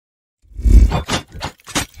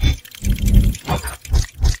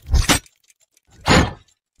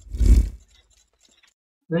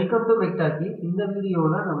Welcome to Mechtalkies. இந்த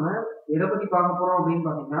வீடியோல நம்ம எதை பத்தி பார்க்க போறோம் அப்படின்னு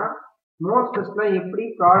பாத்தீங்கன்னா மோர்ஸ் டெஸ்ட்ல எப்படி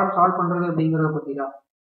ப்ராப்ளம் சால்வ் பண்றது அப்படிங்கறத பத்தி தான்.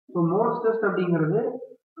 ஸோ மோர்ஸ் டெஸ்ட் அப்படிங்கிறது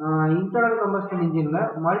internal combustion இன்ஜின்ல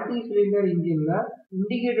multi cylinder இன்ஜின்ல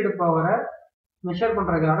indicated பவரை மெஷர்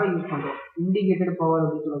பண்றதுக்காக யூஸ் பண்றோம். இண்டிகேட்டட் பவர்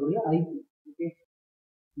அப்படின்னு சொல்லக்கூடிய ஐபி. ஓகே,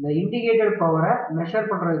 இந்த இண்டிகேட்டட் பவரை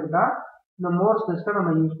மெஷர் பண்றதுக்கு தான் இந்த மோர்ஸ் டெஸ்ட்டை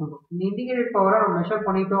நம்ம யூஸ் பண்றோம். இந்த இண்டிகேட்டட் பவரை நம்ம மெஷர்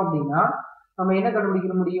பண்ணிட்டோம் அப்படின்னா நம்ம என்ன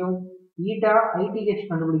கண்டுபிடிக்க முடியும்? ஈட்டா ஐடிஹெச்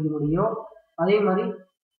கண்டுபிடிக்க முடியும். அதே மாதிரி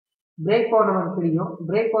பிரேக் பவர் நமக்கு தெரியும்.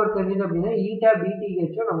 பிரேக் பவர் தெரிஞ்சது அப்படின்னா ஈட்டா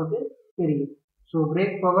பிடிஹெச்சும் நமக்கு தெரியும். ஸோ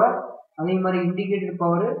பிரேக் பவர், அதே மாதிரி indicated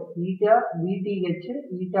power, eta BTh,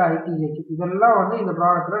 eta ITH, இதெல்லாம் வந்து இந்த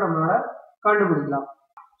ப்ராடக்ட்ல நம்மளால கண்டுபிடிக்கலாம்.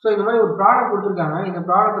 ஸோ இந்த மாதிரி ஒரு ப்ராடக்ட் கொடுத்துருக்காங்க. இந்த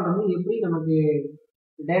ப்ராடக்ட்ல வந்து எப்படி நமக்கு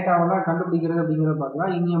டேட்டாவெல்லாம் கண்டுபிடிக்கிறது அப்படிங்கிறத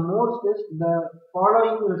பார்க்கலாம். இன் a Morse test, the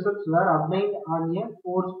following results were obtained on a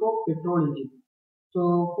 4-stroke petrol engine. So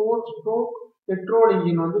 4-stroke petrol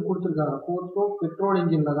engine வந்து கொடுத்துருக்காங்க. 4-stroke petrol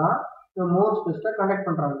engineல தான் இந்த மோர்ஸ் டெஸ்ட்டை கண்டக்ட்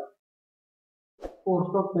பண்றாங்க.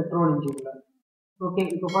 4-stroke petrol engineல. ஓகே,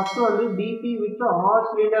 இப்போ ஃபர்ஸ்ட் வந்து BP with all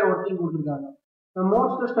cylinder working கொடுத்துருக்காங்க. இந்த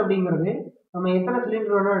மோர்ஸ் டெஸ்ட் அப்படிங்கிறது நம்ம எத்தனை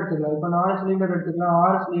சிலிண்டர் வேணா எடுத்துக்கலாம். இப்போ 4 சிலிண்டர் எடுத்துக்கலாம்,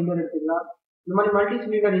 6 சிலிண்டர் எடுத்துக்கலாம். இந்த மாதிரி மல்டி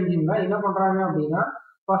சிலிண்டர் இன்ஜின்ல என்ன பண்றாங்க அப்படின்னா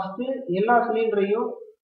ஃபர்ஸ்ட் எல்லா சிலிண்டரையும்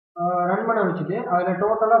ரன் பண்ண வச்சுட்டு அதில்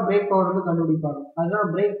டோட்டலாக பிரேக் பவர் வந்து கண்டுபிடிப்பாங்க. அதுதான்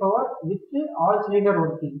break power with all cylinder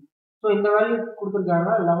working. So இந்த வேல்யூ கொடுத்துருக்காங்க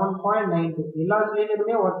 11.92. எல்லா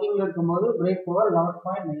சிலிண்டருமே ஒர்க்கிங்ல இருக்கும்போது பிரேக் பவர்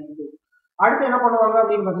 11.92. அடுத்து என்ன பண்ணுவாங்க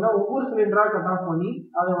அப்படின்னு பார்த்தீங்கன்னா ஒவ்வொரு சிலிண்டரா கட் ஆஃப் பண்ணி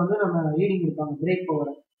அதை வந்து நம்ம ரீடிங் இருப்பாங்க பிரேக்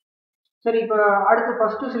பவரை. சரி, இப்போ அடுத்து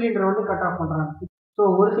ஃபர்ஸ்ட் சிலிண்டர் வந்து கட் ஆஃப் பண்றாங்க. ஸோ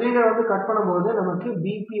ஒரு சிலிண்டர் வந்து கட் பண்ணும்போது நமக்கு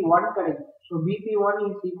BP1 கிடைக்கும். So BP1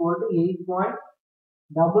 is equal to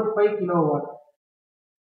 8.55 kilowatt.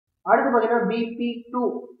 அடுத்து பார்த்தீங்கன்னா BP2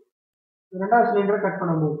 ரெண்டாவது சிலிண்டர் கட்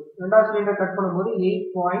பண்ணும்போது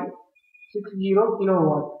 8.60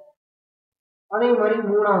 கிலோவாட். அதே மாதிரி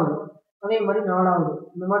மூணாவது, அதே மாதிரி நாலாவது,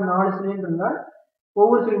 இந்த மாதிரி 4 சிலிண்டர்ல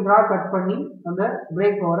ஒவ்வொரு சிலிண்டரா கட் பண்ணி அந்த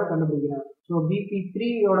பிரேக் பவரை கண்டுபிடிக்கிறாங்க. ஸோ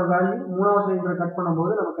BP3யோட வேல்யூ மூணாவது சிலிண்டரை கட்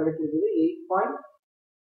பண்ணும்போது நமக்கு கிடைச்சிருக்குது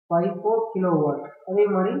 8.54 கிலோவாட். அதே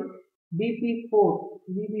மாதிரி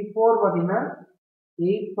BP4 பார்த்தீங்கன்னா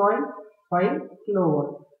 8.5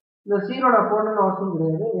 கிலோவாட். இந்த ஜீரோ நான் போடணும்னு அவசியம்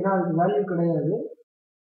கிடையாது, ஏன்னா அதுக்கு வேல்யூ கிடையாது.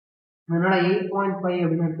 அதனால 8.5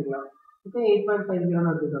 அப்படின்னு எடுத்துக்கலாம். ஓகே, 8.50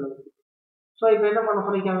 எடுத்துக்கலாம். ஸோ இப்போ என்ன பண்ண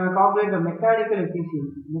சொல்லியிருக்காங்க? கால்குலேட் மெக்கானிக்கல்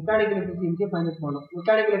எஃபிஷியன்சியை ஃபைண்ட் பண்ணணும்.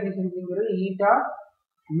 மெக்கானிக்கல் எஃபிஷியன்சிங்கிறது ஈட்டா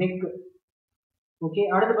மெக். ஓகே,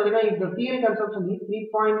 அடுத்து பார்த்தீங்கன்னா இந்த fuel consumption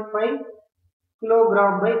 3.5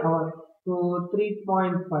 kilogram by hour. So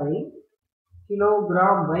 3.5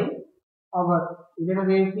 kilogram by hour. இது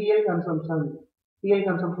என்னது? ஃபியூல்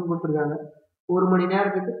கன்சம்ஷன் கொடுத்துருக்காங்க. ஒரு மணி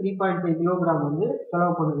நேரத்துக்கு 3.5 கிலோகிராம் வந்து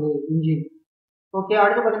செலவு பண்ணுது இன்ஜின். ஓகே,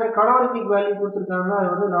 அடுத்து பார்த்தீங்கன்னா கலோரிஃபிக் வேல்யூ கொடுத்துருக்காங்க. அது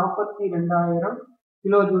வந்து 42,000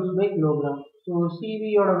 kilo joules by kilogram. So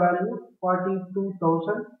சிவியோட value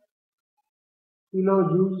 42,000 kilo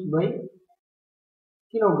joules by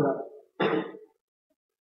kilogram.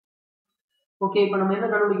 Okay, இப்போ நம்ம என்ன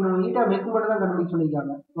கண்டுபிடிக்கணும்? ஈட்டா மெக் மட்டும் தான் கண்டுபிடிக்க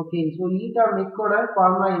சொல்லியிருக்காங்க. ஓகே, ஸோ ஈட்டா மெக்கோட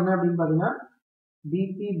ஃபார்முலா என்ன அப்படின்னு பார்த்தீங்கன்னா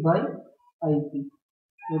பிபி பை ஐபி.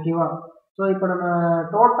 ஓகேவா? ஸோ இப்போ நம்ம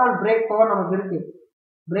டோட்டல் பிரேக் பவர் நமக்கு இருக்கு.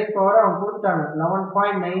 பிரேக் பவர் அவங்க கொடுத்துட்டாங்க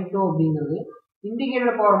 11.92 அப்படிங்கிறது.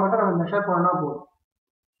 இண்டிகேட்டட் பவர் மட்டும் நம்ம மெஷர் பண்ணா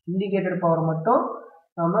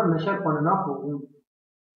போதும்.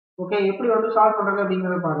 ஓகே, எப்படி வந்து சால்வ் பண்றது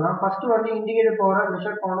அப்படிங்கிறத பார்க்கலாம். ஃபர்ஸ்ட் வந்து இண்டிகேட்டட் பவரை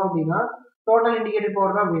மெஷர் பண்ணணும் அப்படின்னா டோட்டல் இண்டிகேட்டட்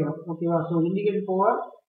பவர் தான் வேணும். ஓகேவா? So indicated power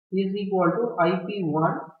is equal to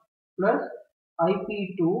IP1 plus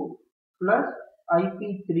IP2 plus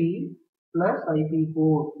IP3 plus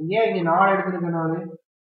IP4. ஏன் இங்க 4 எடுத்திருக்கேன்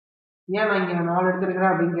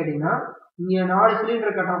அப்படின்னு கேட்டீங்கன்னா இங்க 4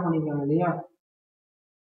 சிலிண்டர் கட் ஆஃப் பண்ணிருக்காங்க இல்லையா?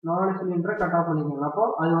 4 சிலிண்டரை கட் ஆஃப் பண்ணிருக்காங்க. அப்போ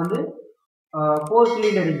அது வந்து 4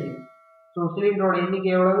 சிலிண்டர் இன்ஜின். ஸோ சிலிண்டரோட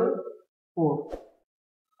எண்ணிக்கை எவ்வளவு? 4.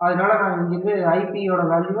 அதனால நான் இங்கிருந்து ஐபியோட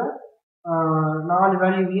வேல்யூவை 4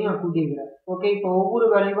 வேல்யூவையும் நான் கூட்டியிருக்கிறேன். ஓகே, இப்போ ஒவ்வொரு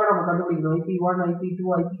வேல்யூவா நம்ம கண்டுபிடிக்கணும். IP1, IP2,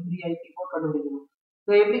 IP3, IP4 கண்டுபிடிக்கணும்.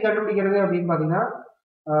 ஸோ எப்படி கண்டுபிடிக்கிறது அப்படின்னு பார்த்தீங்கன்னா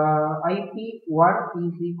IP1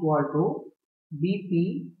 is equal to BP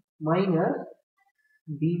minus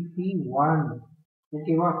BP1.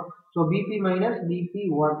 ஓகேவா? So BP minus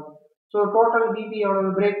BP1. So total BP எவ்வளவு?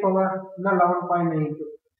 Break power 11.92.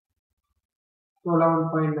 So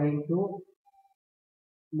 11.92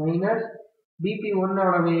 minus BP1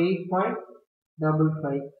 எவ்வளவு?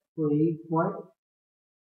 8.55. ஸோ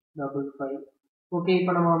 8.55. ஓகே,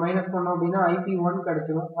 இப்போ நம்ம மைனஸ் பண்ணோம் அப்படின்னா IP1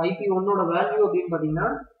 கிடைச்சிடும். IP1ஓட வேல்யூ அப்படின்னு பார்த்தீங்கன்னா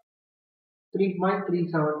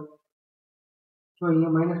 3.37. ஸோ இங்கே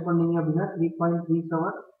மைனஸ் பண்ணீங்க அப்படின்னா 3.37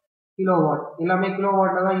 கிலோவாட். எல்லாமே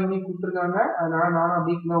கிலோவாட்ல தான் யூனிட் கொடுத்துருக்காங்க, அதனால நானும்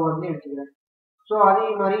அப்படியே கிலோவாட்லேயே எடுத்துக்கிறேன். ஸோ அதே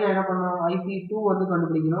மாதிரி நான் என்ன பண்ணணும், IP2 வந்து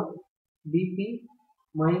கண்டுபிடிக்கணும். BP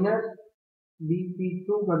மைனஸ்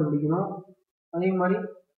BP2 கண்டுபிடிக்கணும். அதே மாதிரி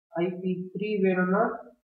IP3 வேணும்னா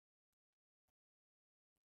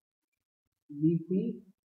BP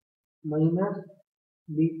மைனஸ்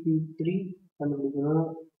BP3 கண்டுபிடிக்கணும்.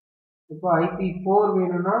 இப்போ IP4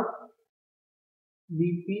 வேணும்னா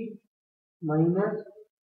BP மைனஸ்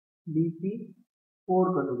BP4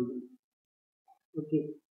 கண்டுபிடிக்கணும். ஓகே,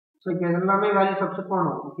 ஸோ இப்போ எல்லாமே வேல்யூ சப்ஸ்டிட்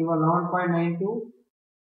பண்ணணும். ஓகேவா, 11.92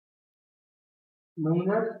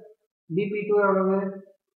 மைனஸ் BP2 எவ்வளவு,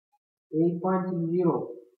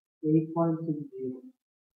 8.60.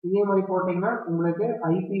 இதே மாதிரி போட்டிங்கன்னா உங்களுக்கு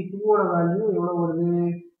IP2ஓட வேல்யூ எவ்வளோ வருது,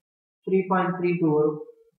 3.32 வரும்.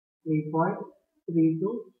 3.32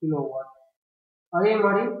 கிலோவாட். அதே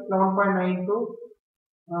மாதிரி 11.92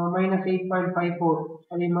 மைனஸ் 8.54,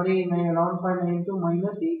 அதே மாதிரி 11.92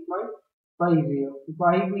 மைனஸ் 8.50. இப்போ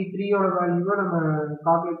IP3ஓட வேல்யூவை நம்ம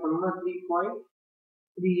கால்குலேட் பண்ணோம்னா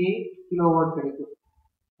 3.38 கிலோவாட் கிடைக்கும்.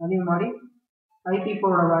 அதே மாதிரி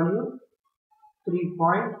IP4ஓட வேல்யூ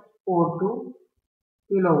 3.42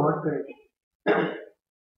 கிலோவாட் கிடைக்கும்.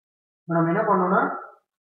 இப்போ நம்ம என்ன பண்ணோம்னா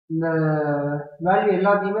இந்த வேல்யூ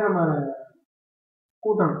எல்லாத்தையுமே நம்ம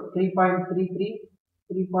கூட்டணும். 3.33,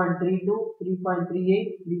 3.32, 3.38,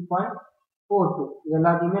 3.42 இது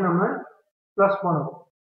எல்லாத்தையுமே நம்ம ப்ளஸ் பண்ணணும்.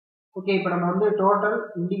 ஓகே, இப்போ நம்ம வந்து டோட்டல்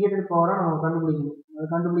இண்டிகேட்டட் பவரை நம்ம கண்டுபிடிக்கணும். அதை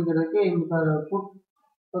கண்டுபிடிக்கிறதுக்கு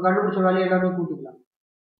இப்போ கண்டுபிடிச்ச வேல்யூ எல்லாமே கூட்டிக்கலாம்.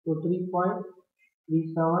 ஸோ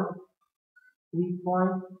 3.37,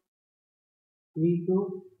 3.32,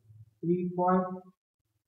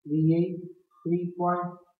 3.38,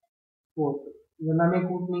 3.42 இது எல்லாமே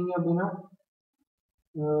கூட்டினீங்க அப்படின்னா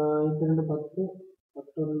 2 10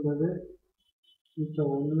 19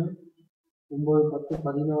 மிச்சம் 1 9 10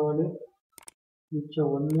 14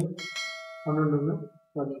 மிச்சம் 1 12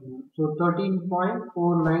 13. ஸோ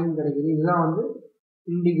 13.49 கிடைக்குது. இதுதான் வந்து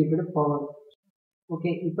இண்டிகேட்டட் பவர். ஓகே,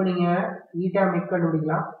 இப்போ நீங்கள் ஈட்டா மெக்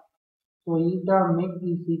கண்டுபிடிக்கலாம். So eta Meg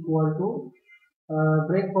is equal to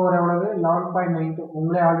break power எவ்வளவு, 11.92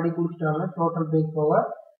 உங்களே ஆல்ரெடி கொடுத்துட்டாங்க டோட்டல் பிரேக் பவர்.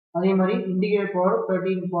 அதே மாதிரி இண்டிகேட்டட் பவர்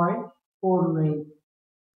 13.49.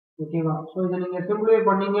 ஓகேவா, ஸோ இதை நீங்கள் சிம்பிளிஃபை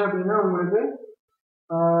பண்ணீங்க அப்படின்னா உங்களுக்கு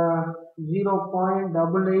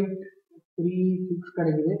 0.8836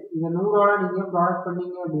 கிடைக்குது. இதை 100ஆல நீங்கள் ப்ராடக்ட்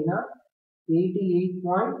பண்ணீங்க அப்படின்னா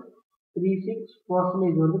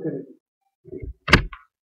 88.36% வந்து கிடைக்கும்.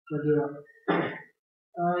 ஓகேவா,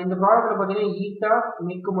 இந்த ப்ராடக்ட்ல பார்த்தீங்கன்னா ஈட்டா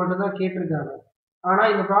மெக்கு மட்டும்தான் கேட்டிருக்காங்க.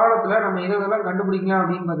 ஆனால் இந்த ப்ராடக்ட்ல நம்ம எதெல்லாம் கண்டுபிடிக்கலாம்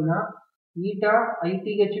அப்படின்னு பார்த்தீங்கன்னா ஈட்டா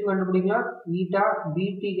ஐடிஹெச்சும் கண்டுபிடிக்கலாம், ஈட்டா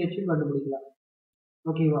பிடிஹெச்சும் கண்டுபிடிக்கலாம்.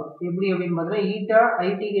 ஓகேவா, எப்படி அப்படின்னு பார்த்தீங்கன்னா ஈட்டா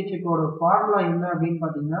ஐடிஹெச்சோட ஃபார்முலா என்ன அப்படின்னு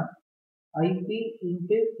பார்த்தீங்கன்னா IP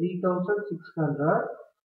into 3600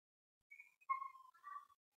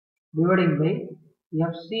 dividing by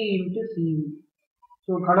FC into CV.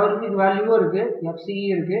 So கடவுளுக்கு இது வேல்யூவும் இருக்கு, FCE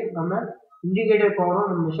இருக்கு. நம்ம இண்டிகேட்டர் பவரும்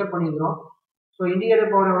நம்ம மெஷர் பண்ணிக்கிறோம். ஸோ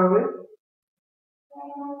இண்டிகேட்டர் பவர் எவ்வளவு,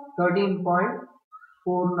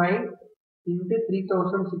 13.49 into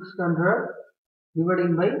 3600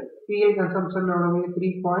 dividing by fuel consumption எவ்வளவு,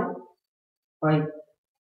 3.5.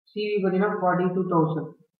 CV பார்த்தீங்கன்னா 42,000.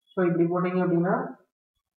 ஸோ இப்படி போட்டீங்க அப்படின்னா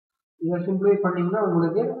இதை சிம்பிளிஃபை பண்ணிங்கன்னா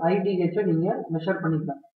உங்களுக்கு ஐடிஹெச்சை நீங்கள் மெஷர்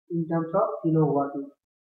பண்ணிக்கலாம் in terms half kilo watt.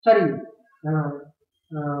 சரி,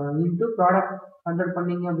 இன்ட்டு ப்ராடக்ட் 100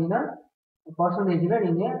 பண்ணீங்க அப்படின்னா பர்சன்டேஜில்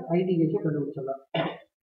நீங்கள் ஐடிஹெச்சை கண்டுபிடிச்சிடலாம்.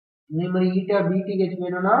 அதே மாதிரி ஈட்டா பிடிஹெச்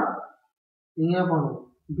வேணும்னா நீங்கள் பண்ணணும்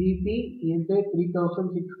BP into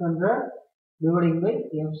 3600 dividing by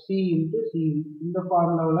FC into CV. இந்த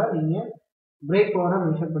ஃபார்முலாவில் நீங்கள் பிரேக் பவரை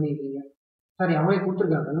மெஷர் பண்ணியிருக்கீங்க. சரி, அவங்களே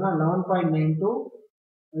கொடுத்துருக்காங்க 11.92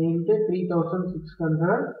 into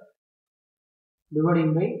 3600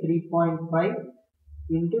 dividing by 3.5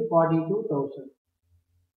 into 42,000.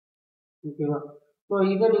 ஓகேவா, ஸோ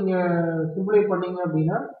இதை நீங்கள் சிம்பிளிஃபை பண்ணீங்க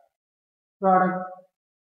அப்படின்னா ப்ராடக்ட்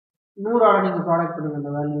 100ஆல நீங்கள் ப்ராடக்ட் பண்ணுங்க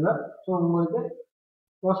அந்த வேல்யூவை. ஸோ உங்களுக்கு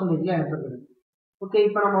பர்சன்டேஜில் ஆன்சர் கிடைக்கும். ஓகே,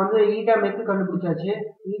 இப்போ நம்ம வந்து ஈட்டா மெக்கு கண்டுபிடிச்சாச்சு.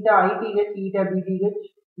 ஈட்டா ஐடிஹெச் ஈட்டா பிடிஹெச்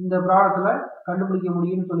இந்த ப்ராடக்டில் கண்டுபிடிக்க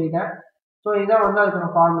முடியும்னு சொல்லிட்டேன். ஸோ இதான் வந்து அதுக்கான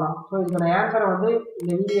ஃபார்முலா. ஸோ இதுக்கான ஆன்சரை வந்து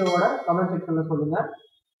இந்த வீடியோவோட கமெண்ட் செக்ஷனில் சொல்லுங்கள்.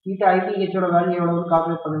 ஈட்டா ஐடிஹெச்சோட வேல்யூ எவ்வளோன்னு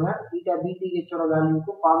கால்குலேட் பண்ணுங்கள். ஈட்டா பிடிஹெச்சோட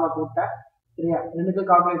வேல்யூக்கும் ஃபார்முலா போட்டேன். சரியா, ரெண்டுக்கும்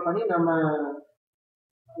கால்குலேட் பண்ணி நம்ம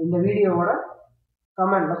இந்த வீடியோவோட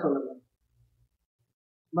கமெண்ட்டில் சொல்லுங்கள்.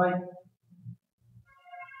 பாய்.